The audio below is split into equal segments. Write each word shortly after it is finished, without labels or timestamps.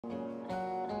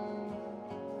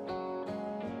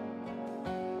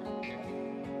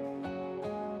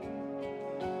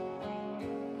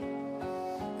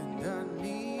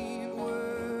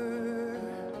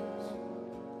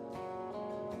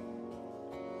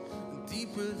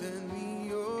deeper than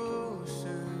the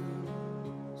oceans,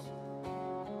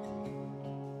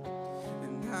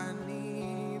 and I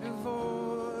need a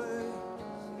voice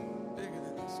bigger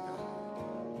than the sky,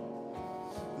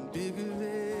 bigger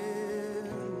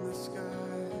than the sky.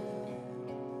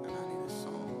 And I need a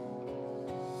song,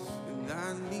 and I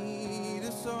need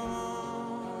a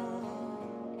song,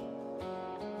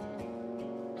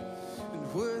 and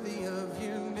worthy of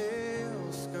your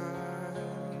nail scars,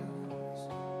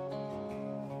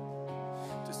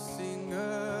 to sing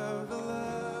of the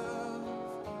love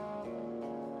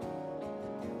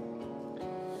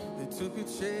that took a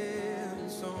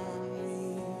chance on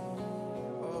me.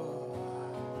 Oh,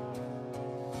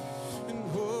 and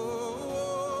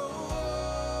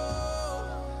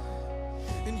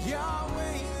and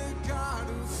Yahweh, the God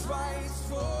who fights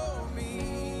for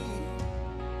me,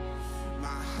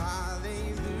 my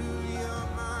hallelujah,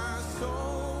 my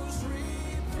soul's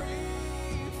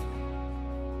reprieve.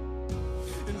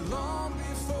 And long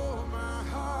before my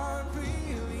heart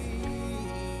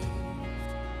believed,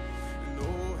 and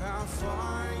oh, how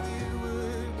far you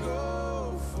would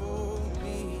go for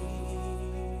me.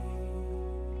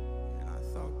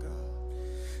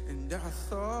 And I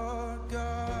thought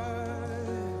God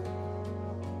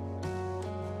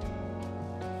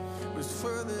was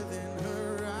further than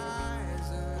horizons,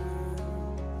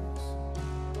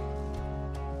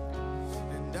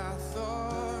 and I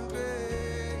thought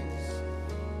grace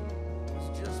was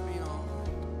just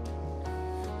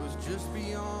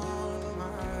beyond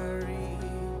my reach.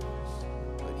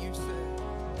 But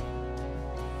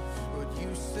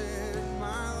you said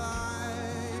my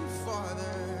life,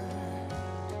 Father,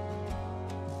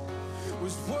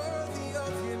 was worthy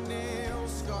of your nail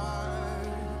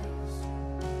scars.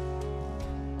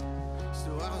 So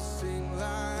I'll sing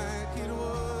like it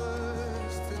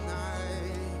was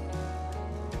tonight,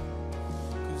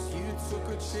 'cause you took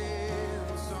a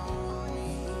chance on me.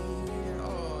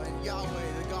 Oh, and Yahweh,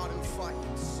 the God who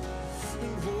fights.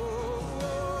 And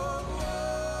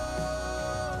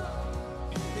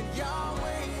and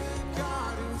Yahweh, the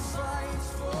God who fights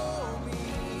for me,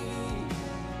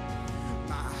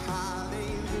 my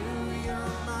hallelujah,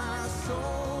 my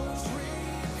soul's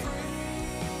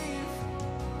reprieve.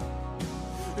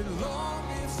 And long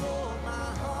before my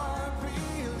heart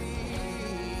believed,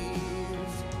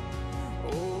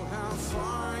 oh, how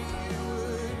far you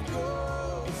would go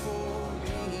for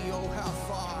me. Oh, how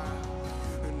far,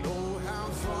 and oh, how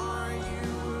far you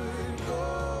would go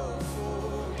for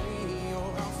me.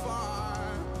 Oh, how far,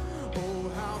 oh,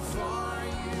 how far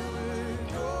you would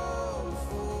go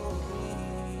for me.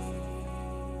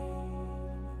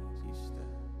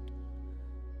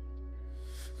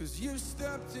 Cause you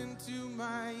stepped into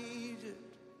my Egypt,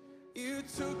 you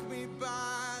took me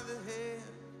by the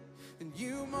hand, and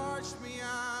you marched me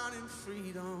out in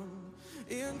freedom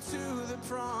into the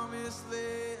promised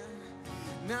land.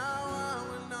 Now I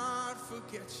will not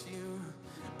forget you,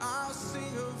 I'll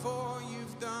sing of all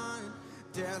you've done.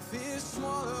 Death is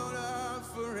swallowed up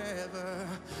forever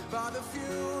by the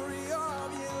fury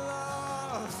of your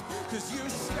love. Cause you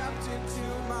stepped into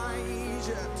my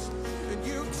Egypt, and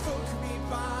you took me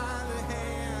by the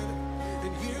hand,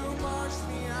 and you marched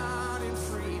me out in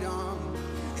freedom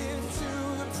into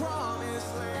the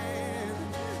promised land.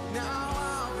 Now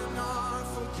I will not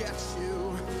forget you,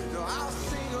 no, I'll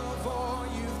sing of all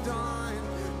you've done.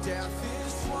 Death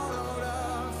is swallowed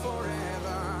up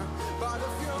forever by the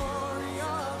fury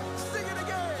of, sing it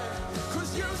again.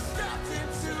 Cause you stepped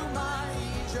into my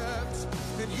Egypt,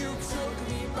 and you took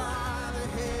me by the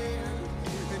hand,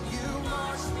 and you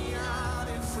marched me out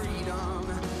in freedom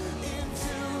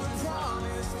into the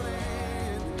promised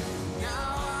land.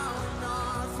 Now I will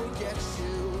not forget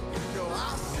you, no,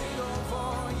 I'll sing of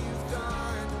all you've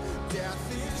done. Death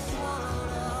is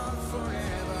swallowed up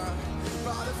forever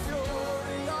by the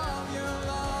fury of your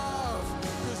love.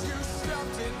 Cause you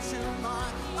stepped into my,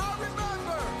 I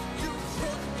remember, you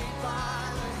took me by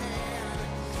the hand,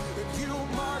 and you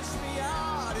marched me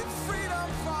out in freedom,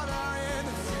 Father.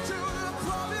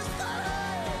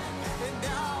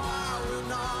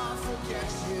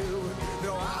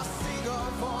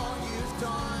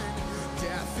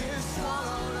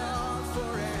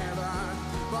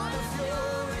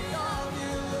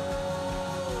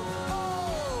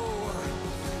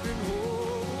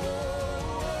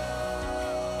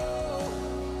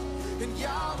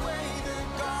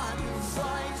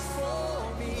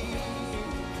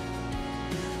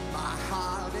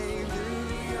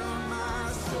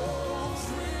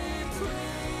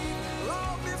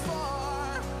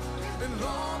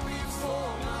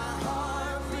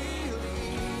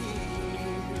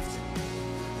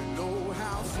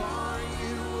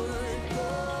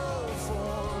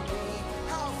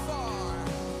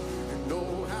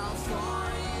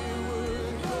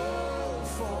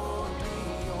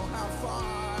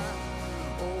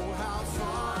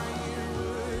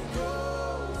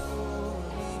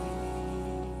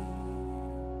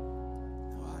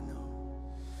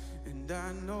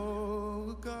 I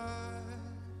know a God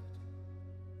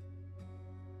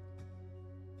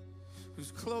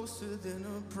who's closer than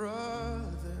a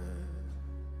brother.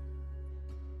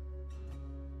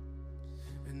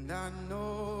 And I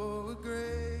know a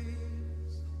grace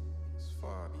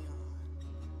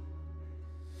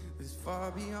is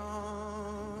far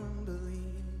beyond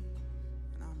belief.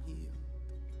 And I'm healed.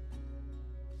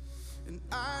 And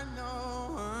I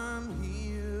know I'm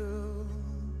healed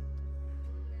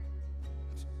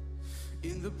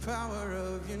in the power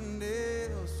of your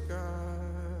nail scars.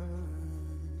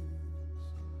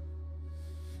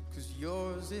 'Cause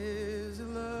yours is a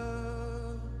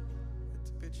love that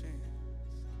took a chance,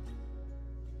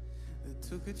 that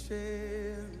took a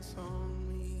chance on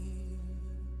me.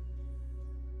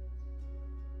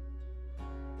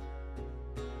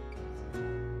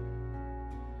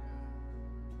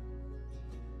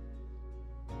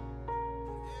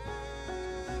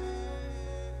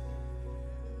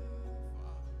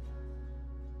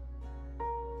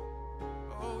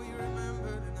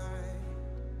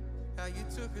 You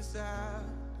took us out,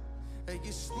 and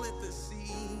you split the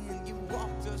sea, and you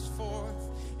walked us forth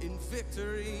in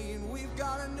victory, and we've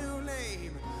got a new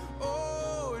name.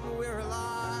 Oh, and we're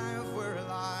alive, we're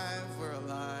alive, we're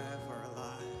alive, we're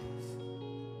alive.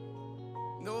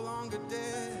 No longer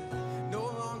dead, no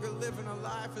longer living a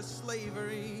life of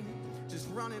slavery, just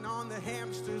running on the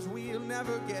hamster's wheel,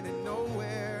 never getting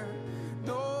nowhere.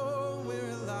 No,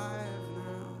 we're alive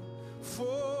now,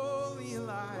 fully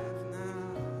alive now.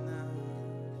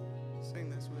 Sing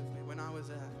this with me. When I was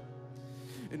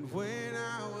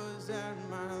at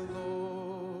my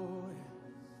lowest,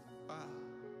 wow,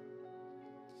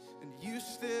 and you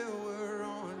still were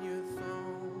on your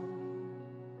throne.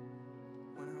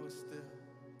 When I was still,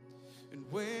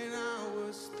 and when I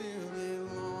was still a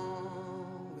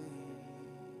long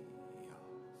way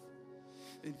off,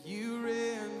 and you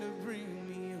ran to bring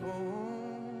me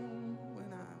home.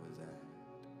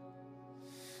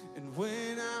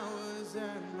 When I was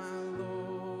at my lowest,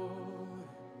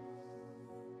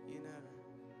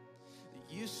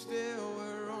 you still